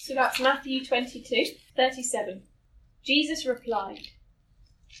So that's Matthew 22:37. Jesus replied,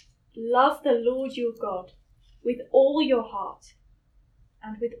 "Love the Lord your God with all your heart,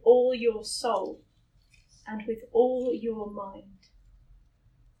 and with all your soul, and with all your mind.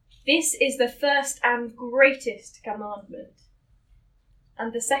 This is the first and greatest commandment.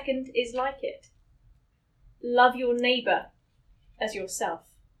 And the second is like it. Love your neighbour as yourself."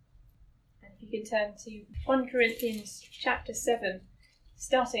 And if you can turn to 1 Corinthians chapter 7,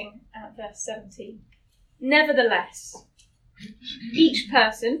 starting at verse 17. "Nevertheless, each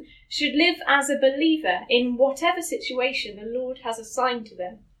person should live as a believer in whatever situation the Lord has assigned to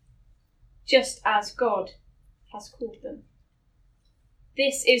them, just as God has called them.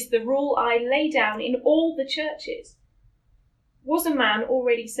 This is the rule I lay down in all the churches. Was a man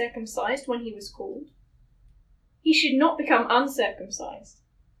already circumcised when he was called? He should not become uncircumcised.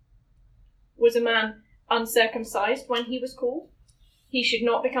 Was a man uncircumcised when he was called? He should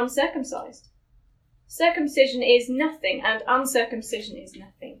not become circumcised. Circumcision is nothing, and uncircumcision is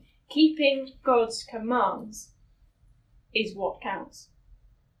nothing. Keeping God's commands is what counts.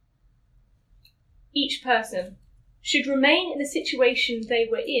 Each person should remain in the situation they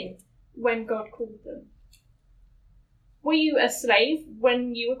were in when God called them. Were you a slave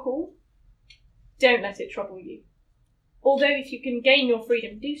when you were called? Don't let it trouble you. Although if you can gain your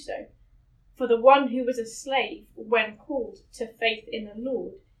freedom, do so. For the one who was a slave when called to faith in the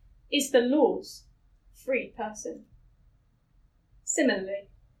Lord is the Lord's free person. Similarly,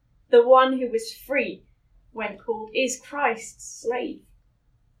 the one who was free when called is Christ's slave.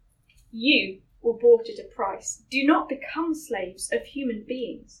 You were bought at a price. Do not become slaves of human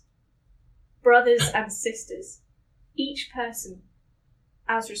beings. Brothers and sisters, each person,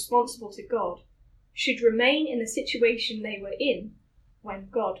 as responsible to God, should remain in the situation they were in when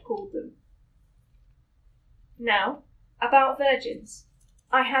God called them. Now, about virgins,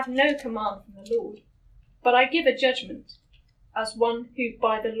 I have no command from the Lord, but I give a judgment as one who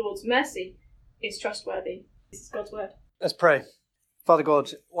by the Lord's mercy is trustworthy." This is God's word. Let's pray. Father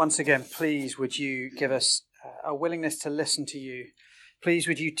God, once again, please would you give us a willingness to listen to you. Please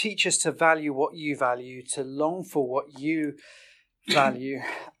would you teach us to value what you value, to long for what you value,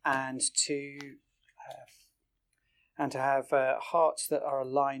 and to have hearts that are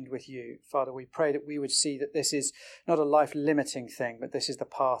aligned with you. Father, we pray that we would see that this is not a life-limiting thing, but this is the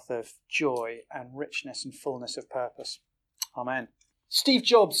path of joy and richness and fullness of purpose. Amen. Steve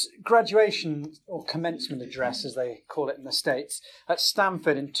Jobs' graduation or commencement address, as they call it in the States, at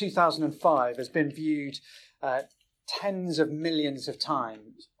Stanford in 2005 has been viewed tens of millions of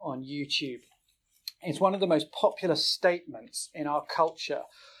times on YouTube. It's one of the most popular statements in our culture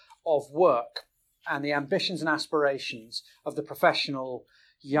of work and the ambitions and aspirations of the professional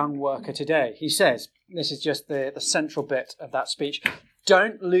young worker today. He says, this is just the central bit of that speech,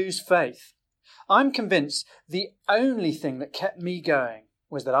 "Don't lose faith. I'm convinced the only thing that kept me going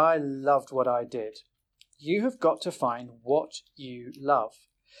was that I loved what I did. You have got to find what you love.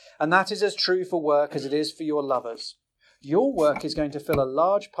 And that is as true for work as it is for your lovers. Your work is going to fill a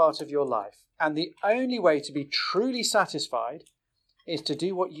large part of your life. And the only way to be truly satisfied is to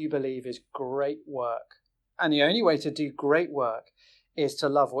do what you believe is great work. And the only way to do great work is to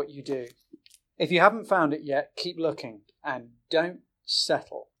love what you do. If you haven't found it yet, keep looking and don't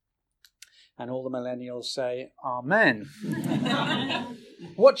settle." And all the millennials say, Amen.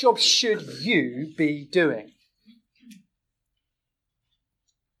 What job should you be doing?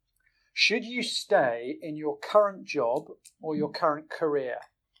 Should you stay in your current job or your current career?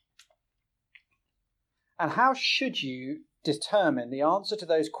 And how should you determine the answer to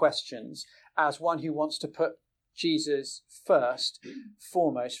those questions as one who wants to put Jesus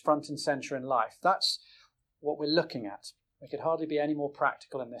foremost, front and centre in life? That's what we're looking at. We could hardly be any more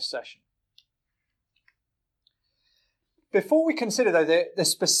practical in this session. Before we consider, though, the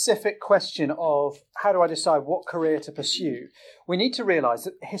specific question of how do I decide what career to pursue, we need to realise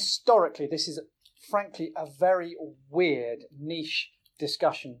that historically this is, frankly, a very weird niche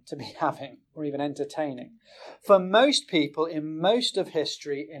discussion to be having or even entertaining. For most people in most of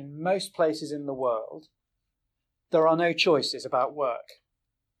history, in most places in the world, there are no choices about work.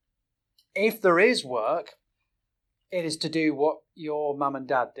 If there is work, it is to do what your mum and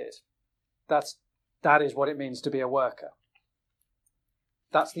dad did. That is what it means to be a worker.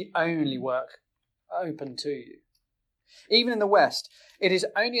 That's the only work open to you. Even in the West, it is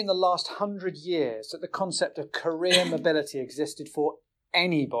only in the last 100 years that the concept of career mobility existed for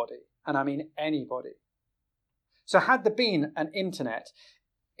anybody, and I mean anybody. So had there been an internet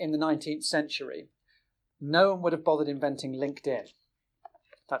in the 19th century, no one would have bothered inventing LinkedIn.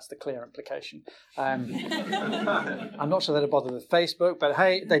 That's the clear implication. I'm not sure they'd have bothered with Facebook, but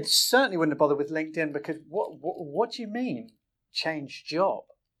hey, they certainly wouldn't have bothered with LinkedIn, because what do you mean, change job?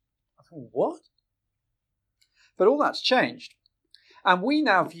 I thought, what? But all that's changed. And we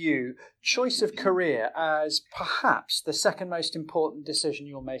now view choice of career as perhaps the second most important decision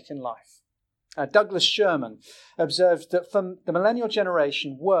you'll make in life. Douglas Sherman observed that for the millennial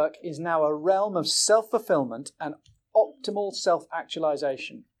generation, work is now a realm of self-fulfillment and optimal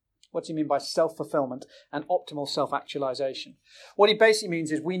self-actualization. What does he mean by self-fulfillment and optimal self-actualization? What he basically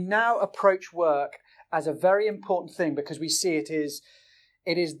means is we now approach work as a very important thing because we see it is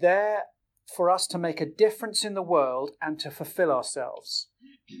there for us to make a difference in the world and to fulfill ourselves.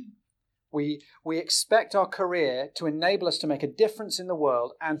 We expect our career to enable us to make a difference in the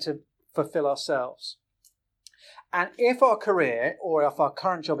world and to fulfill ourselves. And if our career or if our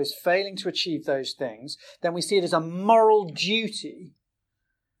current job is failing to achieve those things, then we see it as a moral duty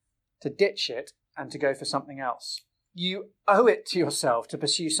to ditch it and to go for something else. You owe it to yourself to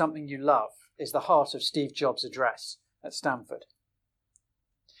pursue something you love, is the heart of Steve Jobs' address at Stanford.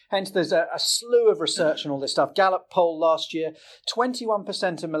 Hence, there's a slew of research on all this stuff. Gallup poll last year,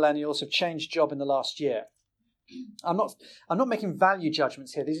 21% of millennials have changed job in the last year. I'm not making value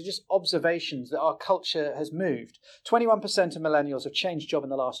judgments here. These are just observations that our culture has moved. 21% of millennials have changed job in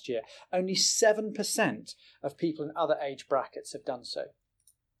the last year. Only 7% of people in other age brackets have done so.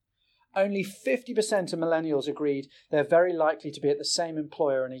 Only 50% of millennials agreed they're very likely to be at the same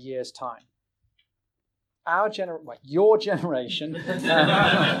employer in a year's time. Your generation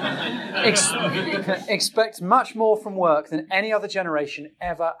expects much more from work than any other generation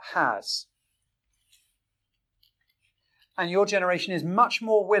ever has. And your generation is much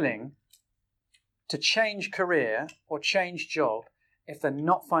more willing to change career or change job if they're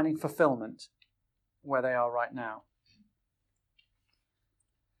not finding fulfillment where they are right now.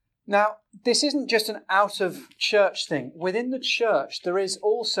 Now, this isn't just an out-of-church thing. Within the church, there is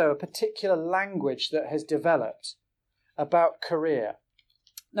also a particular language that has developed about career.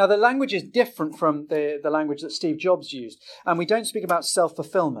 Now, the language is different from the language that Steve Jobs used. And we don't speak about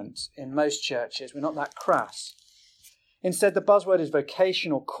self-fulfillment in most churches. We're not that crass. Instead, the buzzword is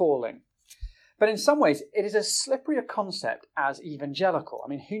vocation or calling. But in some ways, it is as slippery a concept as evangelical. I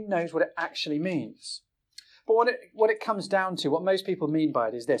mean, who knows what it actually means? But what it comes down to, what most people mean by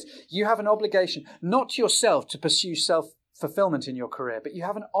it is this. You have an obligation, not to yourself to pursue self-fulfillment in your career, but you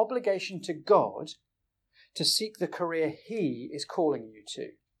have an obligation to God to seek the career He is calling you to,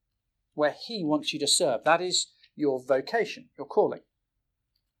 where He wants you to serve. That is your vocation, your calling.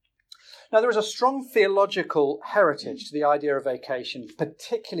 Now, there is a strong theological heritage to the idea of vocation,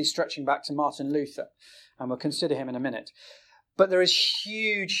 particularly stretching back to Martin Luther, and we'll consider him in a minute. But there is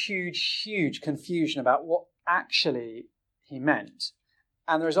huge confusion about what actually he meant.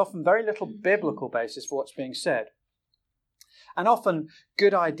 And there is often very little biblical basis for what's being said. And often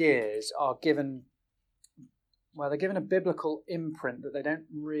good ideas are given, they're given a biblical imprint that they don't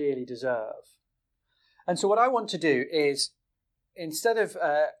really deserve. And so what I want to do is, instead of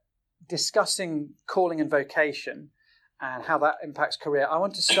discussing calling and vocation and how that impacts career, I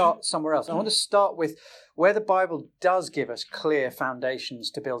want to start somewhere else. I want to start with where the Bible does give us clear foundations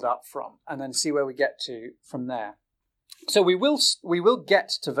to build up from, and then see where we get to from there. So we will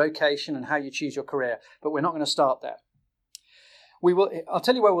get to vocation and how you choose your career, but we're not going to start there. I'll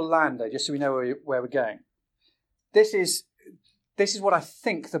tell you where we'll land, though, just so we know where we're going. This is what I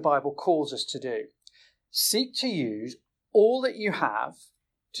think the Bible calls us to do. Seek to use all that you have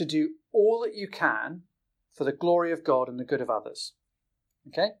to do all that you can for the glory of God and the good of others.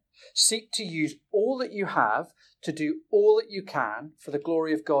 Okay? Seek to use all that you have to do all that you can for the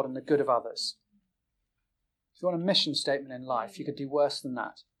glory of God and the good of others. If you want a mission statement in life, you could do worse than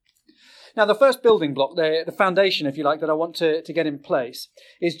that. Now, the first building block, the foundation, if you like, that I want to get in place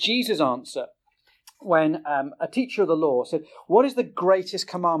is Jesus' answer when a teacher of the law said, "What is the greatest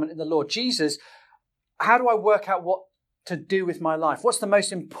commandment in the law?" Jesus, how do I work out what to do with my life? What's the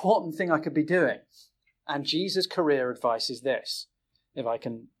most important thing I could be doing? And Jesus' career advice is this, if I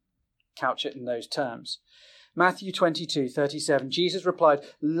can couch it in those terms. Matthew 22:37, Jesus replied,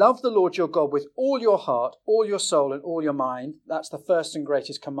 "Love the Lord your God with all your heart, all your soul, and all your mind." That's the first and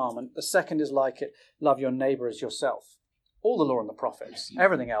greatest commandment. The second is like it, love your neighbour as yourself. All the law and the prophets,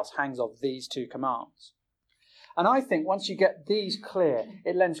 everything else hangs off these two commands. And I think once you get these clear,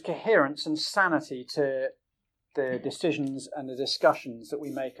 it lends coherence and sanity to the decisions and the discussions that we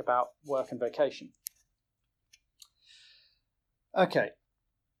make about work and vocation. Okay,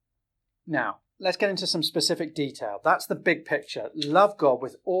 now let's get into some specific detail. That's the big picture. Love God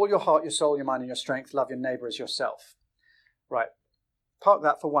with all your heart, your soul, your mind, and your strength. Love your neighbour as yourself. Right, park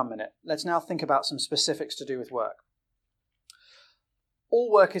that for 1 minute. Let's now think about some specifics to do with work.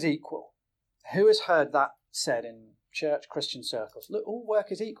 All work is equal. Who has heard that said in church Christian circles? Look, all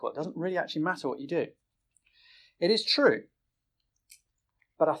work is equal. It doesn't really actually matter what you do. It is true,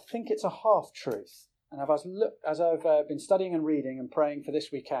 but I think it's a half-truth. And as I've been studying and reading and praying for this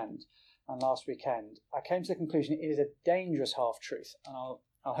weekend and last weekend, I came to the conclusion it is a dangerous half-truth, and I'll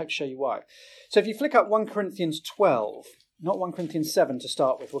hope to show you why. So if you flick up 1 Corinthians 12, not 1 Corinthians 7 to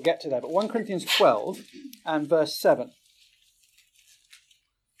start with, we'll get to there, but 1 Corinthians 12 and verse 7.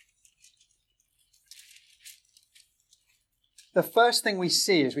 The first thing we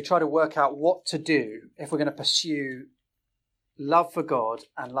see as we try to work out what to do if we're going to pursue love for God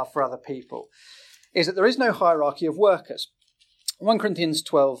and love for other people is that there is no hierarchy of workers. 1 Corinthians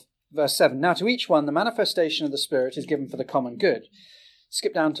 12, verse 7. Now to each one the manifestation of the Spirit is given for the common good.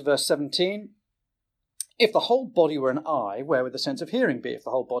 Skip down to verse 17. If the whole body were an eye, where would the sense of hearing be? If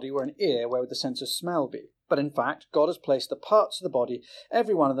the whole body were an ear, where would the sense of smell be? But in fact, God has placed the parts of the body,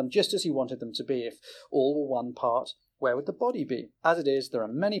 every one of them, just as he wanted them to be. If all were one part, where would the body be? As it is, there are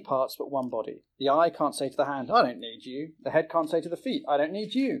many parts but one body. The eye can't say to the hand, I don't need you. The head can't say to the feet, I don't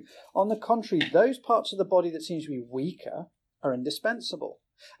need you. On the contrary, those parts of the body that seem to be weaker are indispensable.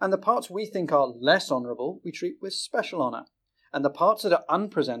 And the parts we think are less honourable, we treat with special honour. And the parts that are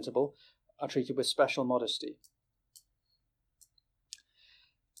unpresentable are treated with special modesty.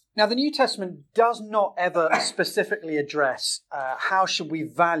 Now, the New Testament does not ever specifically address how should we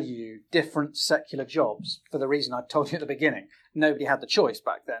value different secular jobs, for the reason I told you at the beginning. Nobody had the choice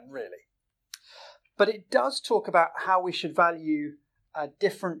back then, really. But it does talk about how we should value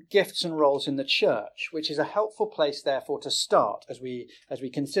different gifts and roles in the church, which is a helpful place, therefore, to start as we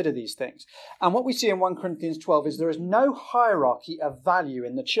consider these things. And what we see in 1 Corinthians 12 is there is no hierarchy of value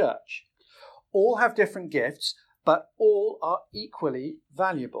in the church. All have different gifts, but all are equally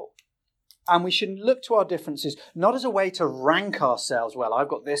valuable. And we should look to our differences not as a way to rank ourselves. Well, I've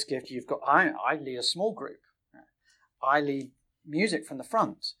got this gift, I lead a small group. I lead music from the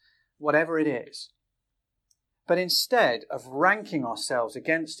front, whatever it is. But instead of ranking ourselves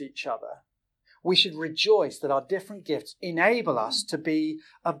against each other, we should rejoice that our different gifts enable us to be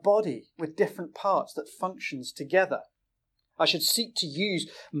a body with different parts that functions together. I should seek to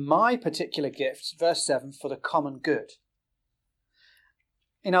use my particular gifts, verse 7, for the common good.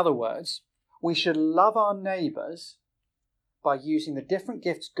 In other words, we should love our neighbours by using the different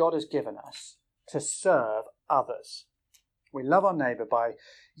gifts God has given us to serve others. We love our neighbour by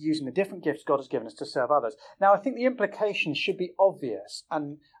using the different gifts God has given us to serve others. Now, I think the implication should be obvious,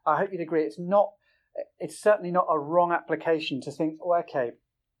 and I hope you'd agree it's certainly not a wrong application to think, oh, okay,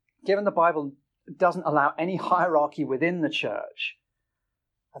 given the Bible doesn't allow any hierarchy within the church,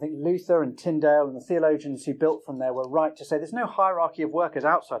 I think Luther and Tyndale and the theologians who built from there were right to say there's no hierarchy of workers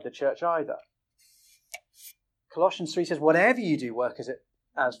outside the church either. Colossians 3 says, whatever you do, work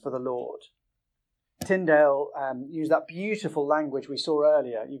as for the Lord. Tyndale used that beautiful language we saw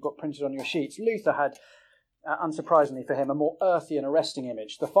earlier. You've got printed on your sheets. Luther had, unsurprisingly for him, a more earthy and arresting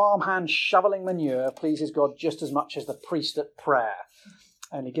image. The farmhand shoveling manure pleases God just as much as the priest at prayer.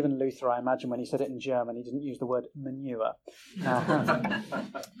 Only given Luther, I imagine, when he said it in German, he didn't use the word manure.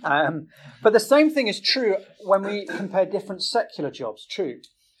 But the same thing is true when we compare different secular jobs. True.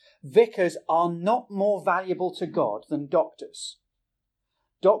 Vicars are not more valuable to God than doctors.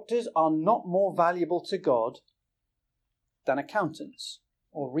 Doctors are not more valuable to God than accountants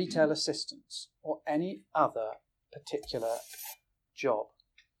or retail assistants or any other particular job.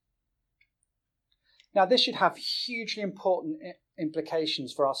 Now, this should have hugely important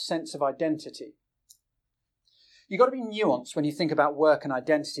implications for our sense of identity. You've got to be nuanced when you think about work and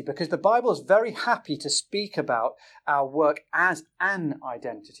identity, because the Bible is very happy to speak about our work as an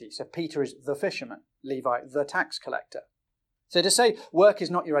identity. So Peter is the fisherman, Levi the tax collector. So to say work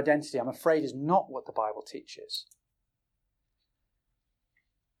is not your identity, I'm afraid, is not what the Bible teaches.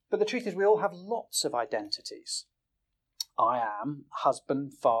 But the truth is we all have lots of identities. I am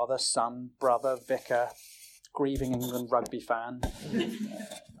husband, father, son, brother, vicar, grieving England rugby fan,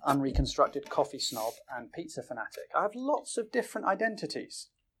 unreconstructed coffee snob, and pizza fanatic. I have lots of different identities.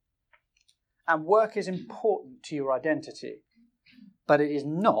 And work is important to your identity, but it is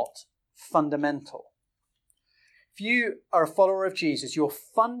not fundamental. If you are a follower of Jesus, your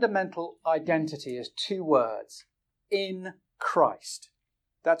fundamental identity is two words: in Christ.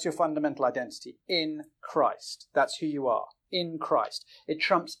 That's your fundamental identity, in Christ. That's who you are, in Christ. It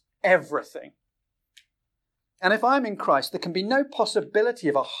trumps everything. And if I'm in Christ, there can be no possibility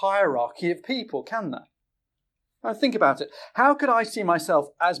of a hierarchy of people, can there? Now think about it. How could I see myself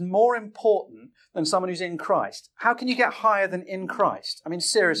as more important than someone who's in Christ? How can you get higher than in Christ? I mean,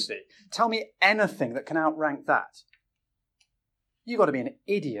 seriously, tell me anything that can outrank that. You've got to be an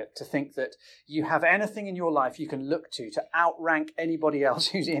idiot to think that you have anything in your life you can look to outrank anybody else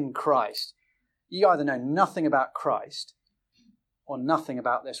who's in Christ. You either know nothing about Christ or nothing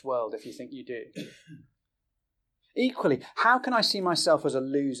about this world if you think you do. Equally, how can I see myself as a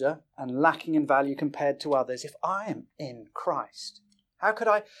loser and lacking in value compared to others if I am in Christ? How could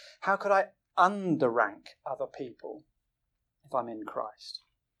I underrank other people if I'm in Christ?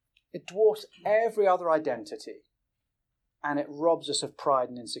 It dwarfs every other identity, and it robs us of pride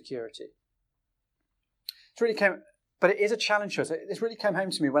and insecurity. But it is a challenge to us. This really came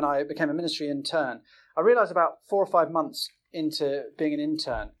home to me when I became a ministry intern. I realised about 4 or 5 months into being an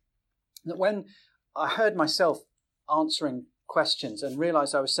intern that when I heard myself answering questions and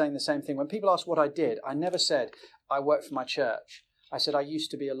realised I was saying the same thing, when people asked what I did, I never said, I work for my church. I said, I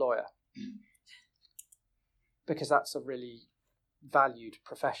used to be a lawyer. Because that's a really valued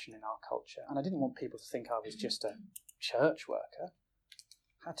profession in our culture. And I didn't want people to think I was just a church worker.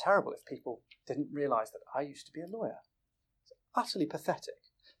 How terrible if people didn't realise that I used to be a lawyer. It's utterly pathetic.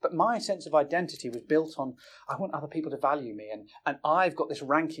 But my sense of identity was built on, I want other people to value me, and I've got this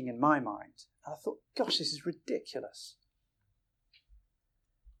ranking in my mind. And I thought, gosh, this is ridiculous.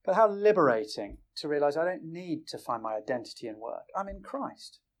 But how liberating to realise I don't need to find my identity in work. I'm in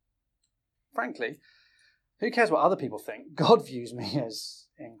Christ. Frankly, who cares what other people think? God views me as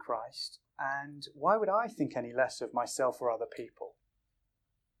in Christ. And why would I think any less of myself or other people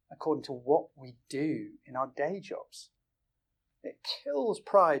according to what we do in our day jobs? It kills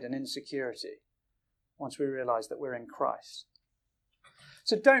pride and insecurity once we realise that we're in Christ.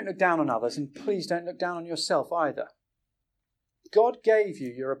 So don't look down on others, and please don't look down on yourself either. God gave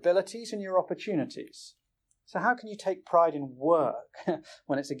you your abilities and your opportunities. So how can you take pride in work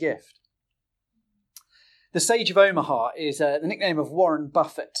when it's a gift? The Sage of Omaha is the nickname of Warren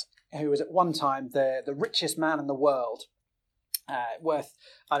Buffett, who was at one time the richest man in the world. Worth,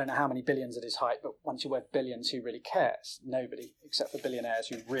 I don't know how many billions at his height, but once you're worth billions, who really cares? Nobody, except for billionaires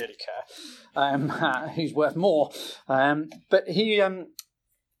who really care, who's worth more. But he,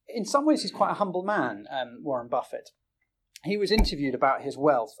 in some ways, he's quite a humble man, Warren Buffett. He was interviewed about his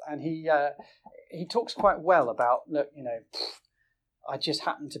wealth, and he talks quite well about, look, I just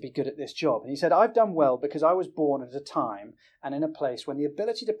happen to be good at this job. And he said, I've done well because I was born at a time and in a place when the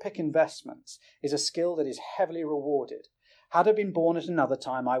ability to pick investments is a skill that is heavily rewarded. Had I been born at another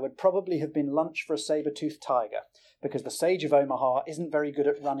time, I would probably have been lunch for a saber-toothed tiger, because the Sage of Omaha isn't very good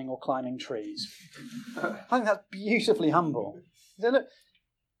at running or climbing trees. I think that's beautifully humble. So look,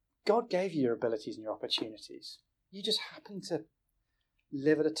 God gave you your abilities and your opportunities. You just happen to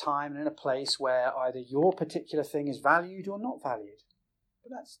live at a time and in a place where either your particular thing is valued or not valued.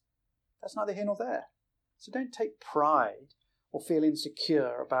 But that's neither here nor there. So don't take pride or feel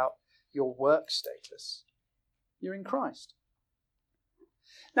insecure about your work status. You're in Christ.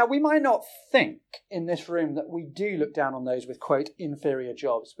 Now, we might not think in this room that we do look down on those with, quote, inferior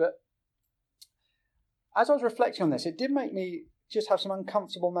jobs, but as I was reflecting on this, it did make me just have some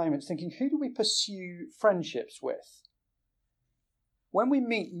uncomfortable moments thinking, who do we pursue friendships with? When we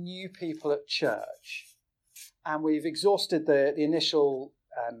meet new people at church and we've exhausted the initial,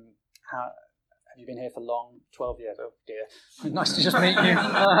 have you been here for long? 12 years, oh dear. Nice to just meet you.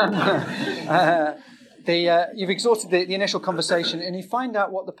 You've exhausted the initial conversation and you find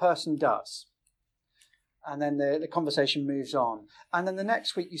out what the person does. And then the conversation moves on. And then the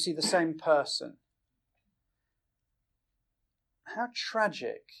next week you see the same person. How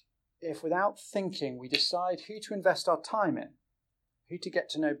tragic if without thinking we decide who to invest our time in, who to get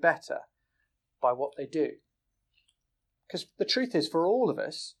to know better by what they do. Because the truth is, for all of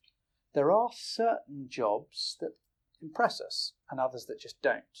us, there are certain jobs that impress us and others that just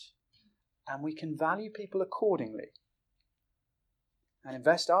don't. And we can value people accordingly and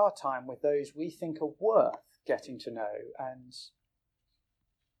invest our time with those we think are worth getting to know and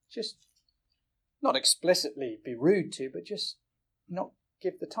just not explicitly be rude to, but just not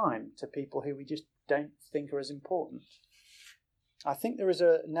give the time to people who we just don't think are as important. I think there is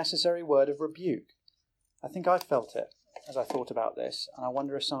a necessary word of rebuke. I think I felt it as I thought about this, and I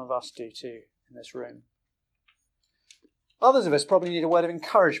wonder if some of us do too in this room. Others of us probably need a word of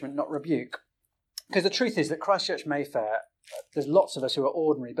encouragement, not rebuke. Because the truth is that Christchurch Mayfair, there's lots of us who are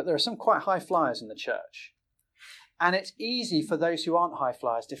ordinary, but there are some quite high flyers in the church. And it's easy for those who aren't high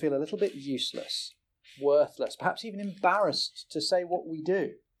flyers to feel a little bit useless, worthless, perhaps even embarrassed to say what we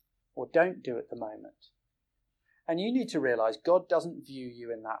do or don't do at the moment. And you need to realise God doesn't view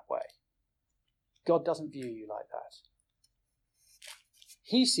you in that way. God doesn't view you like that.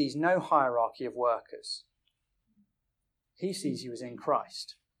 He sees no hierarchy of workers. He sees you as in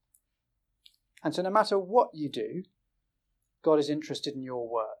Christ. And so no matter what you do, God is interested in your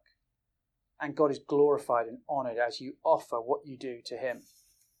work. And God is glorified and honoured as you offer what you do to him.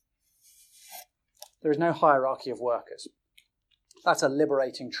 There is no hierarchy of workers. That's a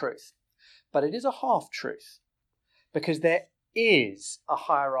liberating truth. But it is a half-truth, because there is a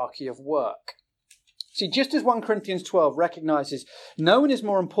hierarchy of work. See, just as 1 Corinthians 12 recognises no one is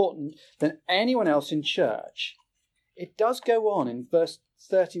more important than anyone else in church, it does go on in verse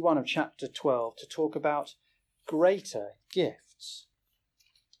 31 of chapter 12 to talk about greater gifts.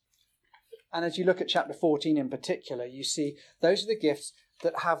 And as you look at chapter 14 in particular, you see those are the gifts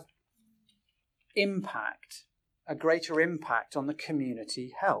that have impact, a greater impact on the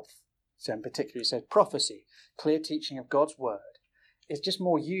community health. So in particular, he said prophecy, clear teaching of God's word, is just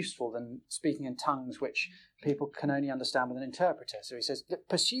more useful than speaking in tongues which people can only understand with an interpreter. So he says,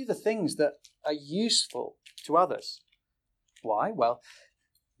 pursue the things that are useful to others. Why? Well,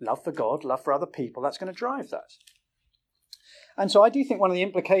 love for God, love for other people, that's going to drive that. And so I do think one of the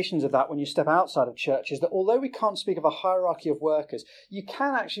implications of that when you step outside of church is that although we can't speak of a hierarchy of workers, you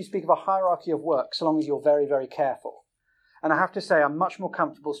can actually speak of a hierarchy of work so long as you're very, very careful. And I have to say I'm much more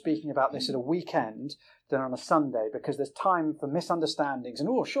comfortable speaking about this at a weekend than on a Sunday, because there's time for misunderstandings and,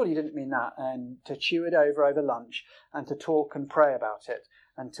 oh, surely you didn't mean that, and to chew it over lunch and to talk and pray about it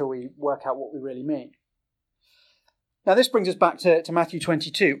until we work out what we really mean. Now this brings us back to Matthew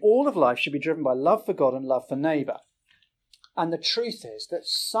 22. All of life should be driven by love for God and love for neighbour. And the truth is that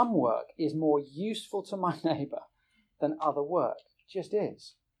some work is more useful to my neighbour than other work. It just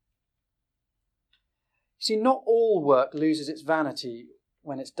is. You see, not all work loses its vanity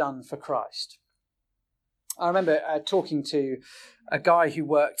when it's done for Christ. I remember talking to a guy who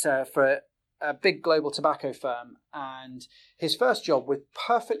worked for a big global tobacco firm, and his first job was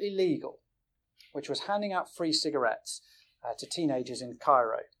perfectly legal, which was handing out free cigarettes to teenagers in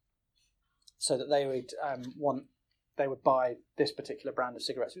Cairo so that they would buy this particular brand of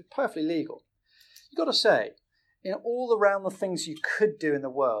cigarettes. It was perfectly legal. You've got to say, in all around the things you could do in the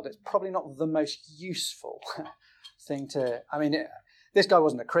world, it's probably not the most useful thing to... I mean, this guy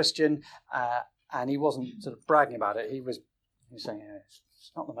wasn't a Christian, and he wasn't sort of bragging about it. He was saying, yeah,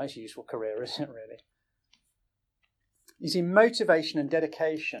 it's not the most useful career, is it really? You see, motivation and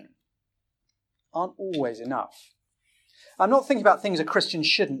dedication aren't always enough. I'm not thinking about things a Christian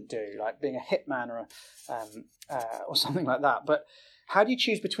shouldn't do, like being a hitman or something like that, but how do you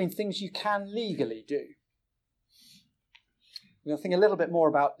choose between things you can legally do? We're going to think a little bit more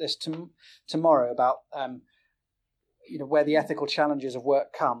about this tomorrow, about where the ethical challenges of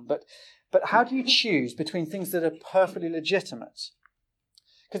work come. But how do you choose between things that are perfectly legitimate?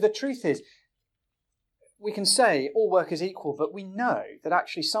 Because the truth is, we can say all work is equal, but we know that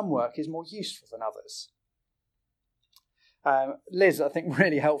actually some work is more useful than others. Liz, I think,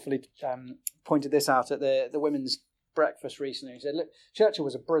 really helpfully pointed this out at the women's breakfast recently. She said, look, Churchill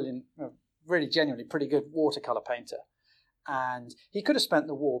was a brilliant, really genuinely pretty good watercolour painter. And he could have spent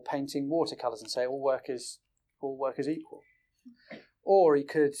the war painting watercolours and say all work is equal. Or he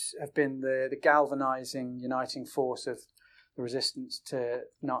could have been the galvanising, uniting force of the resistance to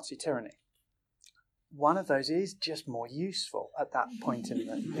Nazi tyranny. One of those is just more useful at that point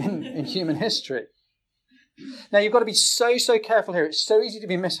in human history. Now, you've got to be so careful here. It's so easy to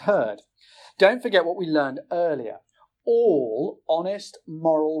be misheard. Don't forget what we learned earlier. All honest,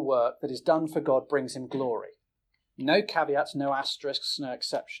 moral work that is done for God brings him glory. No caveats, no asterisks, no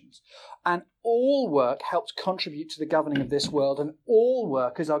exceptions. And all work helps contribute to the governing of this world, and all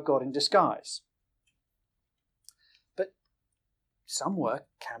workers are God in disguise. But some work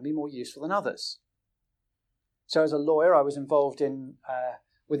can be more useful than others. So as a lawyer, I was involved in,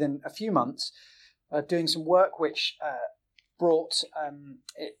 within a few months, doing some work which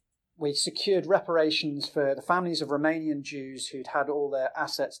we secured reparations for the families of Romanian Jews who'd had all their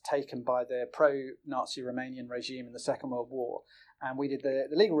assets taken by the pro-Nazi Romanian regime in the Second World War. And we did the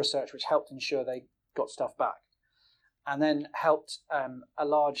legal research which helped ensure they got stuff back. And then helped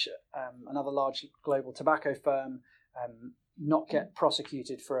another large global tobacco firm not get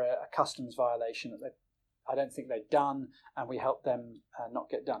prosecuted for a customs violation that I don't think they'd done, and we helped them not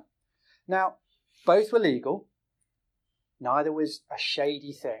get done. Now, both were legal. Neither was a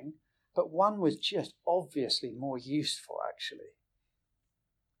shady thing, but one was just obviously more useful, actually.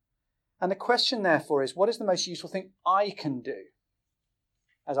 And the question, therefore, is what is the most useful thing I can do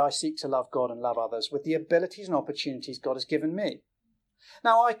as I seek to love God and love others with the abilities and opportunities God has given me?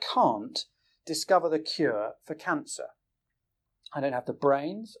 Now, I can't discover the cure for cancer. I don't have the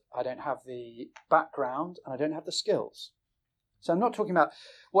brains, I don't have the background, and I don't have the skills. So I'm not talking about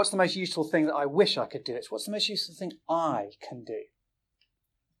what's the most useful thing that I wish I could do. It's what's the most useful thing I can do.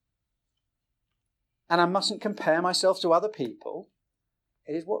 And I mustn't compare myself to other people.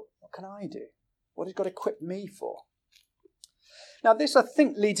 It is what can I do? What has God equipped me for? Now this, I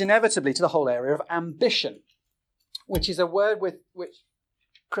think, leads inevitably to the whole area of ambition, which is a word with which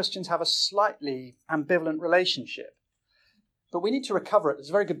Christians have a slightly ambivalent relationship. But we need to recover it. There's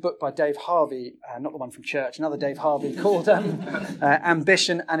a very good book by Dave Harvey, not the one from church, another Dave Harvey, called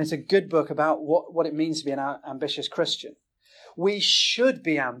Ambition, and it's a good book about what it means to be an ambitious Christian. We should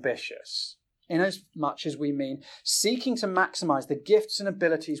be ambitious, in as much as we mean seeking to maximize the gifts and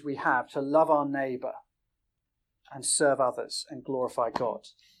abilities we have to love our neighbour and serve others and glorify God.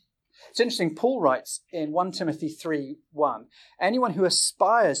 It's interesting, Paul writes in 1 Timothy 3:1, anyone who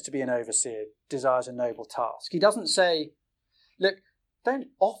aspires to be an overseer desires a noble task. He doesn't say, look, don't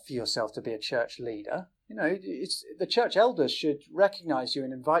offer yourself to be a church leader. You know, the church elders should recognise you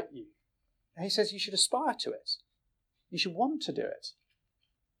and invite you. And he says you should aspire to it. You should want to do it.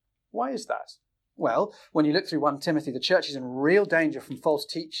 Why is that? Well, when you look through 1 Timothy, the church is in real danger from false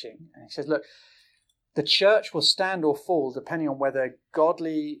teaching. And he says, look, the church will stand or fall depending on whether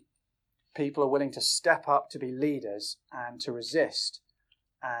godly people are willing to step up to be leaders and to resist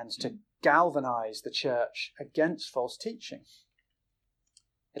and to galvanise the church against false teaching.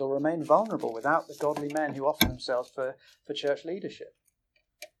 It'll remain vulnerable without the godly men who offer themselves for church leadership.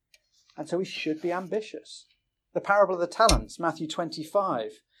 And so we should be ambitious. The parable of the talents, Matthew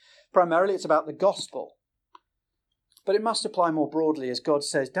 25, primarily it's about the gospel. But it must apply more broadly, as God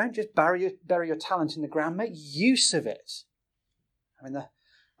says, don't just bury your talent in the ground, make use of it.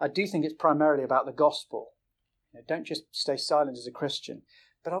 I do think it's primarily about the gospel. Don't just stay silent as a Christian.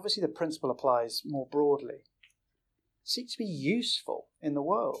 But obviously the principle applies more broadly. Seek to be useful in the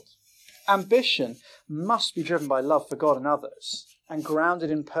world. Ambition must be driven by love for God and others and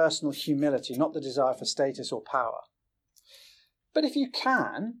grounded in personal humility, not the desire for status or power. But if you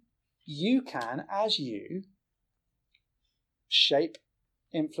can, as you, shape,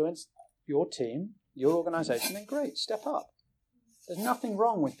 influence your team, your organisation, then great, step up. There's nothing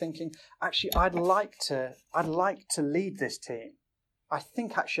wrong with thinking, actually, I'd like to lead this team. I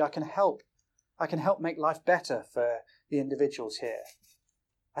think actually I can help make life better for the individuals here.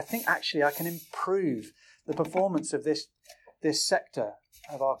 I think actually I can improve the performance of this sector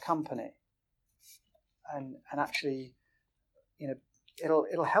of our company. And actually,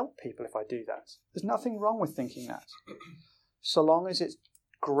 it'll help people if I do that. There's nothing wrong with thinking that, so long as it's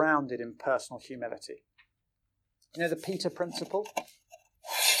grounded in personal humility. The Peter Principle?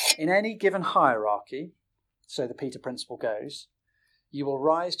 In any given hierarchy, so the Peter Principle goes, you will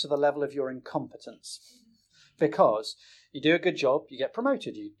rise to the level of your incompetence. Because you do a good job, you get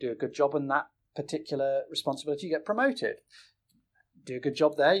promoted. You do a good job in that particular responsibility, you get promoted. Do a good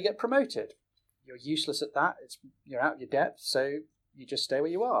job there, you get promoted. You're useless at that, you're out of your depth, so you just stay where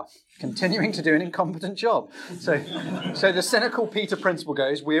you are, continuing to do an incompetent job. So the cynical Peter Principle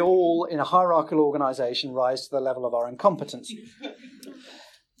goes, we all, in a hierarchical organisation, rise to the level of our incompetence.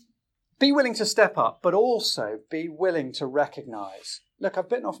 Be willing to step up, but also be willing to recognise, look, I've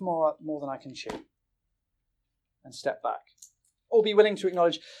bitten off more than I can chew, and step back. Or be willing to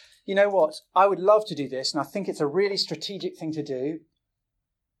acknowledge, you know what, I would love to do this, and I think it's a really strategic thing to do.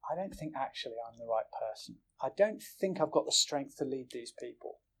 I don't think actually I'm the right person. I don't think I've got the strength to lead these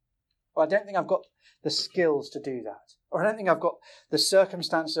people. Or I don't think I've got the skills to do that. Or I don't think I've got the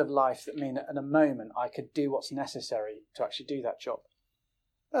circumstances of life that mean that in a moment I could do what's necessary to actually do that job.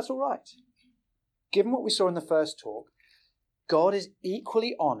 That's all right. Given what we saw in the first talk, God is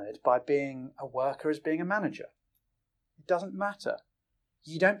equally honoured by being a worker as being a manager. It doesn't matter.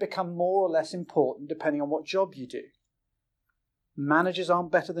 You don't become more or less important depending on what job you do. Managers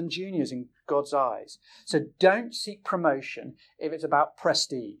aren't better than juniors in God's eyes. So don't seek promotion if it's about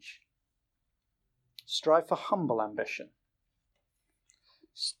prestige. Strive for humble ambition.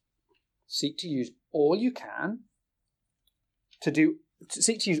 Seek to use all you can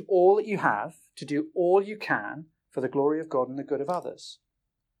seek to use all that you have to do all you can for the glory of God and the good of others.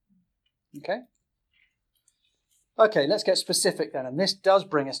 Okay, let's get specific then. And this does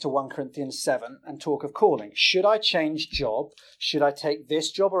bring us to 1 Corinthians 7 and talk of calling. Should I change job? Should I take this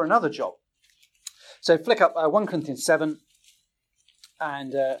job or another job? So flick up 1 Corinthians 7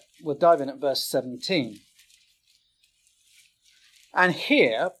 and we'll dive in at verse 17. And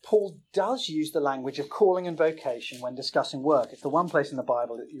here, Paul does use the language of calling and vocation when discussing work. It's the one place in the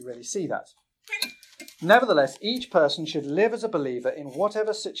Bible that you really see that. Nevertheless, each person should live as a believer in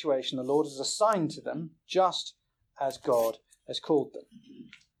whatever situation the Lord has assigned to them, just as God has called them.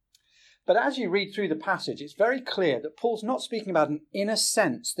 But as you read through the passage, it's very clear that Paul's not speaking about an inner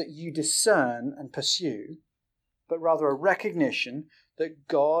sense that you discern and pursue, but rather a recognition that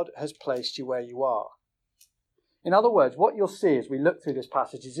God has placed you where you are. In other words, what you'll see as we look through this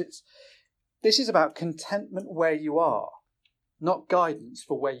passage is this is about contentment where you are, not guidance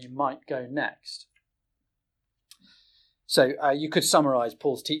for where you might go next. So you could summarise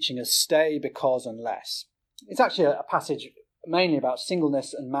Paul's teaching as stay, because, unless. It's actually a passage mainly about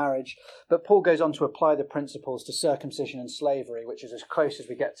singleness and marriage, but Paul goes on to apply the principles to circumcision and slavery, which is as close as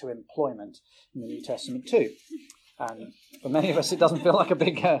we get to employment in the New Testament too. And for many of us, it doesn't feel like a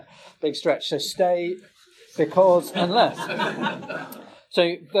big stretch. So stay, because, unless.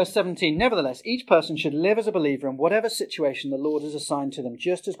 So verse 17, nevertheless, each person should live as a believer in whatever situation the Lord has assigned to them,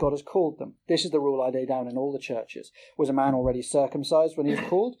 just as God has called them. This is the rule I lay down in all the churches. Was a man already circumcised when he was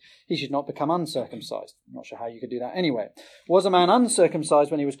called? He should not become uncircumcised. I'm not sure how you could do that anyway. Was a man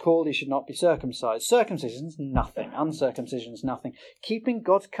uncircumcised when he was called? He should not be circumcised. Circumcision's nothing. Uncircumcision's nothing. Keeping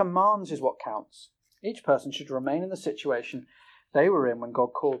God's commands is what counts. Each person should remain in the situation they were in when God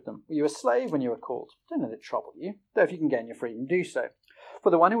called them. Were you a slave when you were called? Don't let it trouble you, though if you can gain your freedom, do so. For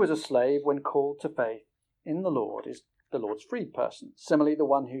the one who was a slave when called to faith in the Lord is the Lord's freed person. Similarly, the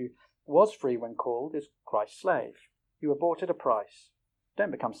one who was free when called is Christ's slave. You were bought at a price. Don't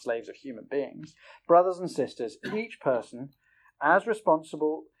become slaves of human beings. Brothers and sisters, each person, as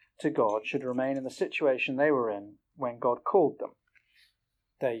responsible to God, should remain in the situation they were in when God called them.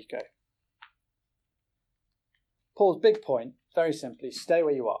 There you go. Paul's big point, very simply, stay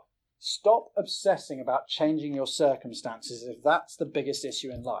where you are. Stop obsessing about changing your circumstances if that's the biggest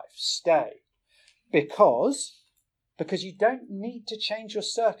issue in life. Stay. Because you don't need to change your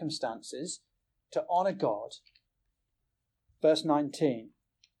circumstances to honour God. Verse 19.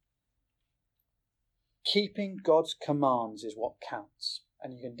 Keeping God's commands is what counts.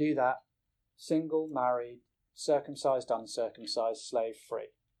 And you can do that single, married, circumcised, uncircumcised, slave free.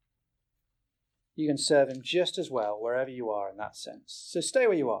 You can serve him just as well wherever you are in that sense. So stay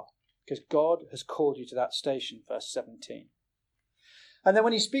where you are, because God has called you to that station, verse 17. And then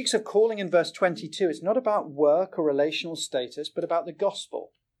when he speaks of calling in verse 22, it's not about work or relational status, but about the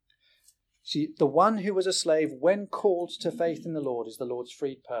gospel. See, the one who was a slave when called to faith in the Lord is the Lord's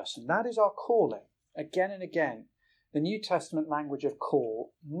freed person. That is our calling, again and again. The New Testament language of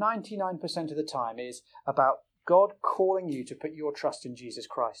call, 99% of the time, is about God calling you to put your trust in Jesus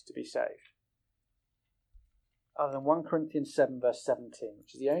Christ to be saved. Other than 1 Corinthians 7 verse 17,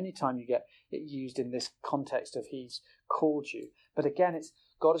 which is the only time you get it used in this context of he's called you. But again, it's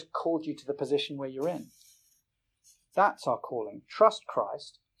God has called you to the position where you're in. That's our calling. Trust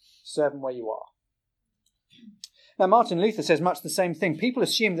Christ, serve him where you are. Now, Martin Luther says much the same thing. People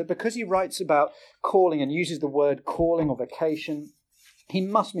assume that because he writes about calling and uses the word calling or vocation, he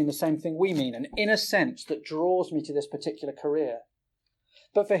must mean the same thing we mean, an inner sense that draws me to this particular career.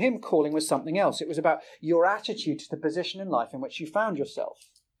 But for him, calling was something else. It was about your attitude to the position in life in which you found yourself.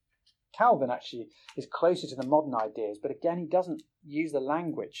 Calvin actually is closer to the modern ideas, but again, he doesn't use the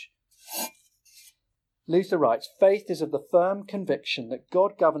language. Luther writes, faith is of the firm conviction that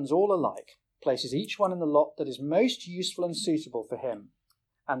God governs all alike, places each one in the lot that is most useful and suitable for him,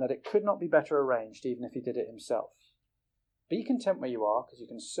 and that it could not be better arranged even if he did it himself. Be content where you are, because you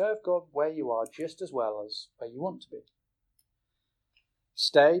can serve God where you are just as well as where you want to be.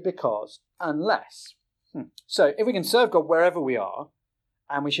 Stay because, unless. So if we can serve God wherever we are,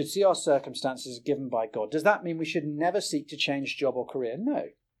 and we should see our circumstances given by God, does that mean we should never seek to change job or career? No.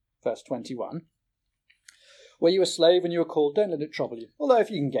 Verse 21. Were you a slave when you were called? Don't let it trouble you. Although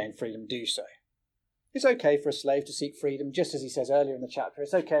if you can gain freedom, do so. It's okay for a slave to seek freedom, just as he says earlier in the chapter.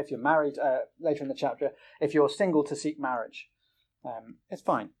 It's okay if you're married, later in the chapter, if you're single to seek marriage. It's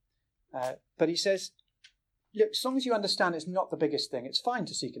fine. But he says, look, as long as you understand it's not the biggest thing, it's fine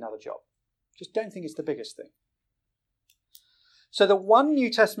to seek another job. Just don't think it's the biggest thing. So the one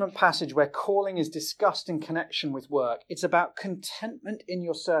New Testament passage where calling is discussed in connection with work, it's about contentment in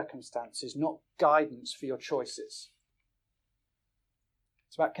your circumstances, not guidance for your choices.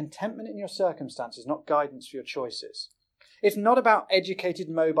 It's about contentment in your circumstances, not guidance for your choices. It's not about educated,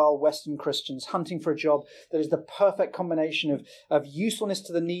 mobile Western Christians hunting for a job that is the perfect combination of usefulness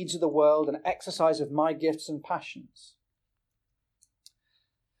to the needs of the world and exercise of my gifts and passions.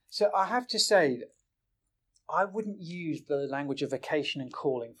 So I have to say that I wouldn't use the language of vocation and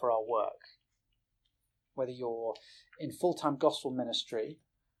calling for our work, whether you're in full-time gospel ministry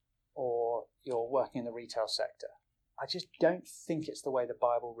or you're working in the retail sector. I just don't think it's the way the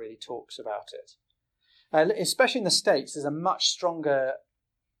Bible really talks about it. Especially in the States, there's a much stronger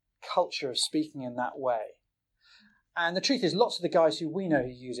culture of speaking in that way. And the truth is, lots of the guys who we know who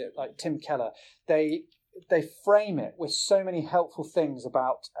use it, like Tim Keller, they frame it with so many helpful things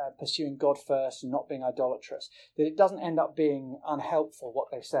about pursuing God first and not being idolatrous, that it doesn't end up being unhelpful what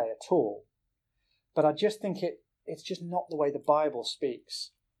they say at all. But I just think it's just not the way the Bible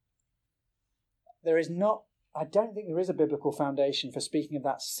speaks. I don't think there is a biblical foundation for speaking of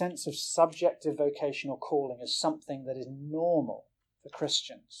that sense of subjective vocational calling as something that is normal for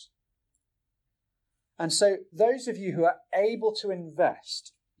Christians. And so those of you who are able to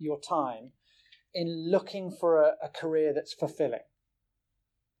invest your time in looking for a career that's fulfilling,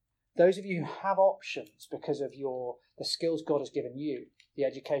 those of you who have options because of the skills God has given you, the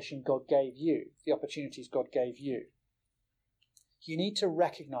education God gave you, the opportunities God gave you, you need to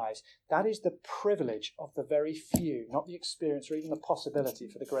recognize that is the privilege of the very few, not the experience or even the possibility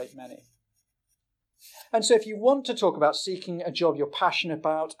for the great many. And so if you want to talk about seeking a job you're passionate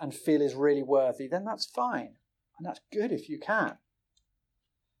about and feel is really worthy, then that's fine. And that's good if you can.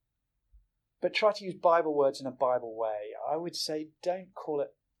 But try to use Bible words in a Bible way. I would say don't call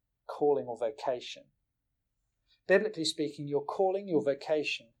it calling or vocation. Biblically speaking, your calling, your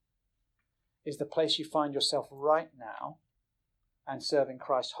vocation, is the place you find yourself right now and serving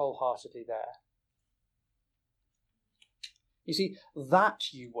Christ wholeheartedly there. You see,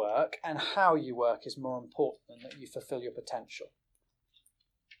 that you work and how you work is more important than that you fulfill your potential.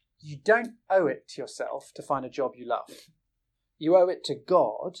 You don't owe it to yourself to find a job you love. You owe it to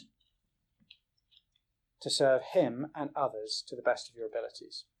God to serve him and others to the best of your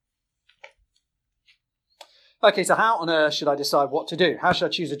abilities. Okay, so how on earth should I decide what to do? How should I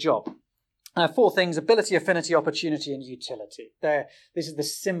choose a job? 4 things: ability, affinity, opportunity, and utility. This is the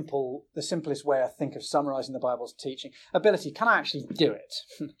simplest way I think of summarising the Bible's teaching. Ability, can I actually do it?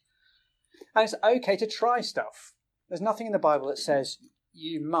 And it's okay to try stuff. There's nothing in the Bible that says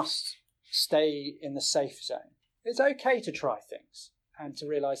you must stay in the safe zone. It's okay to try things and to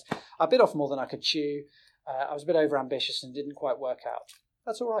realise I bit off more than I could chew. I was a bit overambitious and didn't quite work out.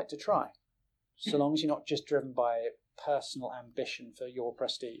 That's all right to try, so long as you're not just driven by personal ambition for your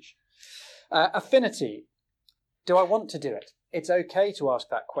prestige. Affinity. Do I want to do it? It's okay to ask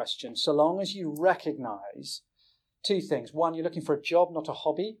that question, so long as you recognise 2 things. 1, you're looking for a job, not a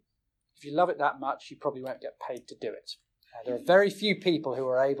hobby. If you love it that much, you probably won't get paid to do it. There are very few people who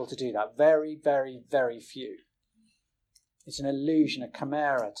are able to do that. Very, very, very few. It's an illusion, a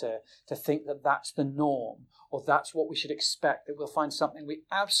chimera to think that that's the norm or that's what we should expect, that we'll find something we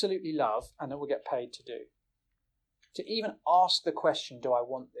absolutely love and that we'll get paid to do. To even ask the question, do I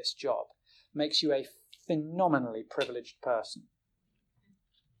want this job, makes you a phenomenally privileged person.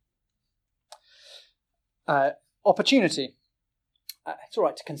 Opportunity. It's all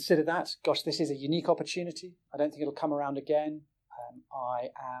right to consider that. Gosh, this is a unique opportunity. I don't think it'll come around again.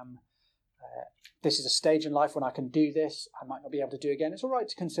 This is a stage in life when I can do this. I might not be able to do it again. It's all right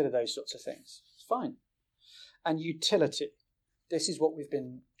to consider those sorts of things. It's fine. And utility. This is what we've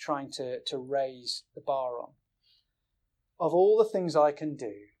been trying to raise the bar on. Of all the things I can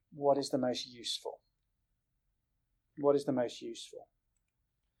do, what is the most useful? What is the most useful?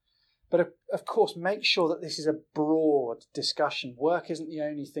 But of course, make sure that this is a broad discussion. Work isn't the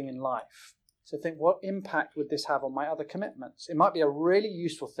only thing in life. So think, what impact would this have on my other commitments? It might be a really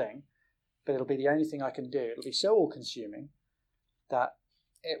useful thing, but it'll be the only thing I can do. It'll be so all-consuming that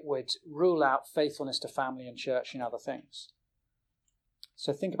it would rule out faithfulness to family and church and other things.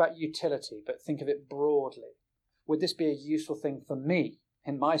 So think about utility, but think of it broadly. Would this be a useful thing for me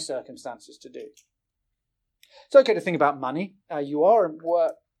in my circumstances to do? It's okay to think about money. You are at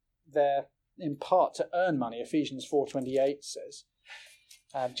work there in part to earn money. Ephesians 4:28 says,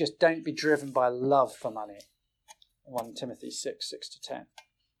 just don't be driven by love for money. 1 Timothy 6:6-10.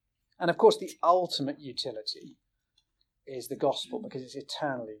 And of course, the ultimate utility is the gospel, because it's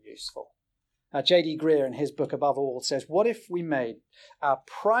eternally useful. J.D. Greer, in his book Above All, says, what if we made our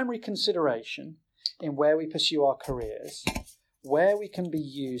primary consideration in where we pursue our careers, where we can be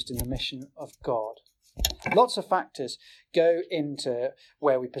used in the mission of God? Lots of factors go into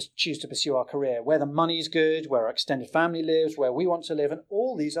where we choose to pursue our career, where the money's good, where our extended family lives, where we want to live, and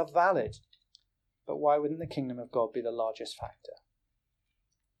all these are valid. But why wouldn't the kingdom of God be the largest factor?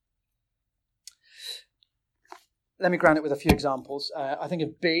 Let me ground it with a few examples. I think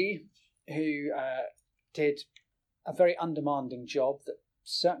of Bea, who did a very undemanding job that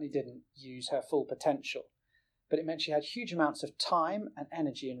certainly didn't use her full potential, but it meant she had huge amounts of time and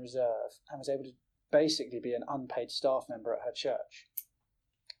energy in reserve and was able to basically be an unpaid staff member at her church.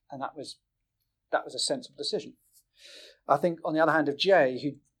 And that was a sensible decision. I think, on the other hand, of Jay,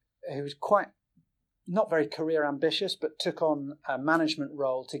 who was quite not very career ambitious, but took on a management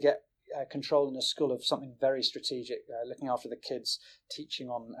role to get control in a school of something very strategic, looking after the kids, teaching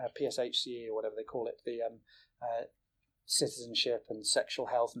on PSHCE or whatever they call it, the citizenship and sexual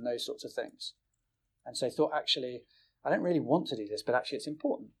health and those sorts of things. And so I thought, actually, I don't really want to do this, but actually it's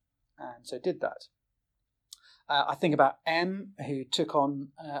important. And so did that. I think about Em, who took on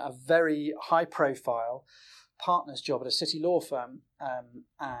a very high-profile partner's job at a city law firm,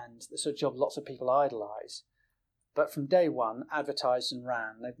 and the sort of job lots of people idolise. But from day one, advertised and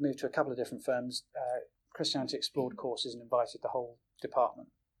ran. They've moved to a couple of different firms, Christianity Explored courses, and invited the whole department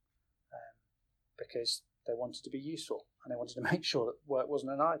because they wanted to be useful and they wanted to make sure that work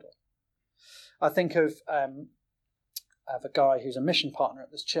wasn't an idol. I think of a guy who's a mission partner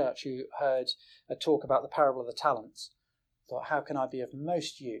at this church who heard a talk about the parable of the talents. Thought, how can I be of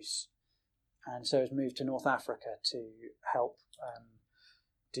most use? And so has moved to North Africa to help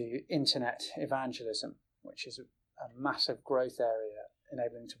do internet evangelism, which is a massive growth area,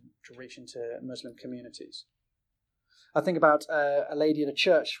 enabling to reach into Muslim communities. I think about a lady at a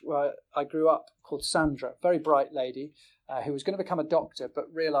church where I grew up called Sandra, very bright lady, who was going to become a doctor,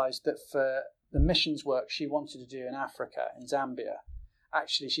 but realised that for the missions work she wanted to do in Africa, in Zambia,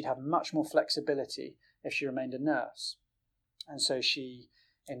 actually she'd have much more flexibility if she remained a nurse. And so she,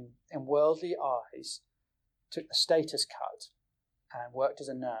 in worldly eyes, took the status cut and worked as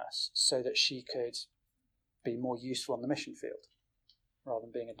a nurse so that she could be more useful on the mission field rather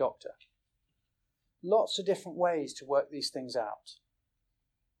than being a doctor. Lots of different ways to work these things out.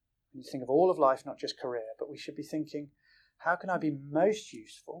 And you think of all of life, not just career, but we should be thinking, how can I be most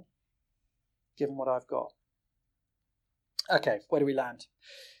useful given what I've got? Okay, where do we land?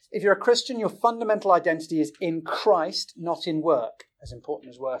 If you're a Christian, your fundamental identity is in Christ, not in work, as important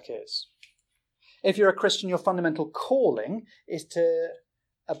as work is. If you're a Christian, your fundamental calling is to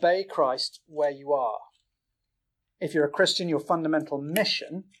obey Christ where you are. If you're a Christian, your fundamental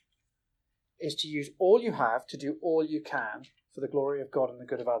mission is to use all you have to do all you can for the glory of God and the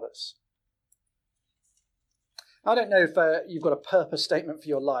good of others. I don't know if you've got a purpose statement for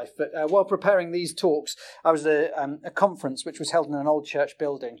your life, but while preparing these talks, I was at a conference which was held in an old church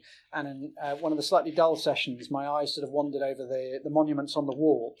building, and in one of the slightly dull sessions, my eyes sort of wandered over the monuments on the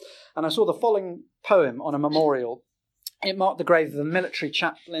wall, and I saw the following poem on a memorial. It marked the grave of a military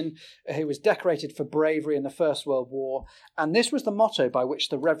chaplain who was decorated for bravery in the First World War, and this was the motto by which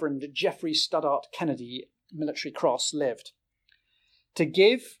the Reverend Jeffrey Studdart Kennedy Military Cross lived. To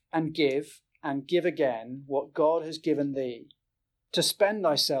give and give and give again what God has given thee, to spend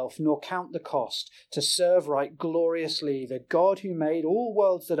thyself nor count the cost, to serve right gloriously the God who made all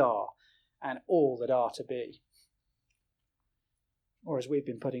worlds that are and all that are to be. Or as we've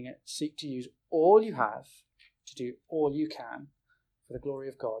been putting it, seek to use all you have to do all you can for the glory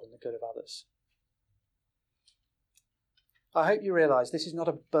of God and the good of others. I hope you realise this is not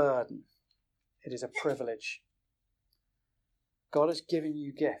a burden, it is a privilege. God has given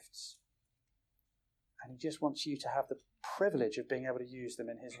you gifts, and he just wants you to have the privilege of being able to use them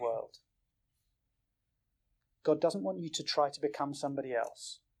in his world. God doesn't want you to try to become somebody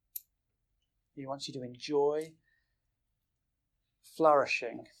else. He wants you to enjoy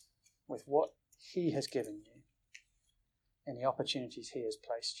flourishing with what he has given you in the opportunities he has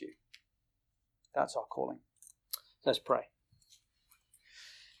placed you. That's our calling. Let's pray.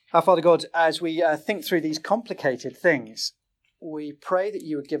 Our Father God, as we think through these complicated things, we pray that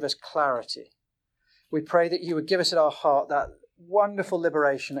you would give us clarity. We pray that you would give us at our heart that wonderful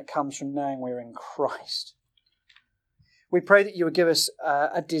liberation that comes from knowing we're in Christ. We pray that you would give us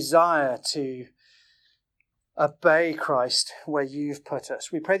a desire to obey Christ where you've put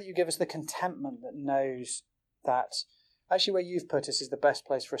us. We pray that you give us the contentment that knows that actually where you've put us is the best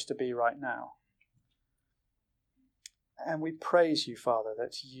place for us to be right now. And we praise you, Father,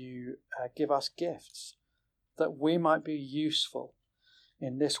 that you give us gifts, that we might be useful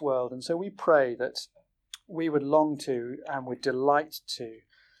in this world. And so we pray that we would long to and would delight to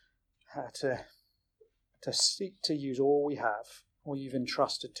seek to use all we have, all you've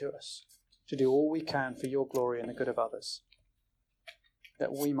entrusted to us, to do all we can for your glory and the good of others,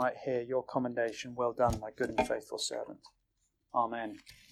 that we might hear your commendation, well done, my good and faithful servant. Amen.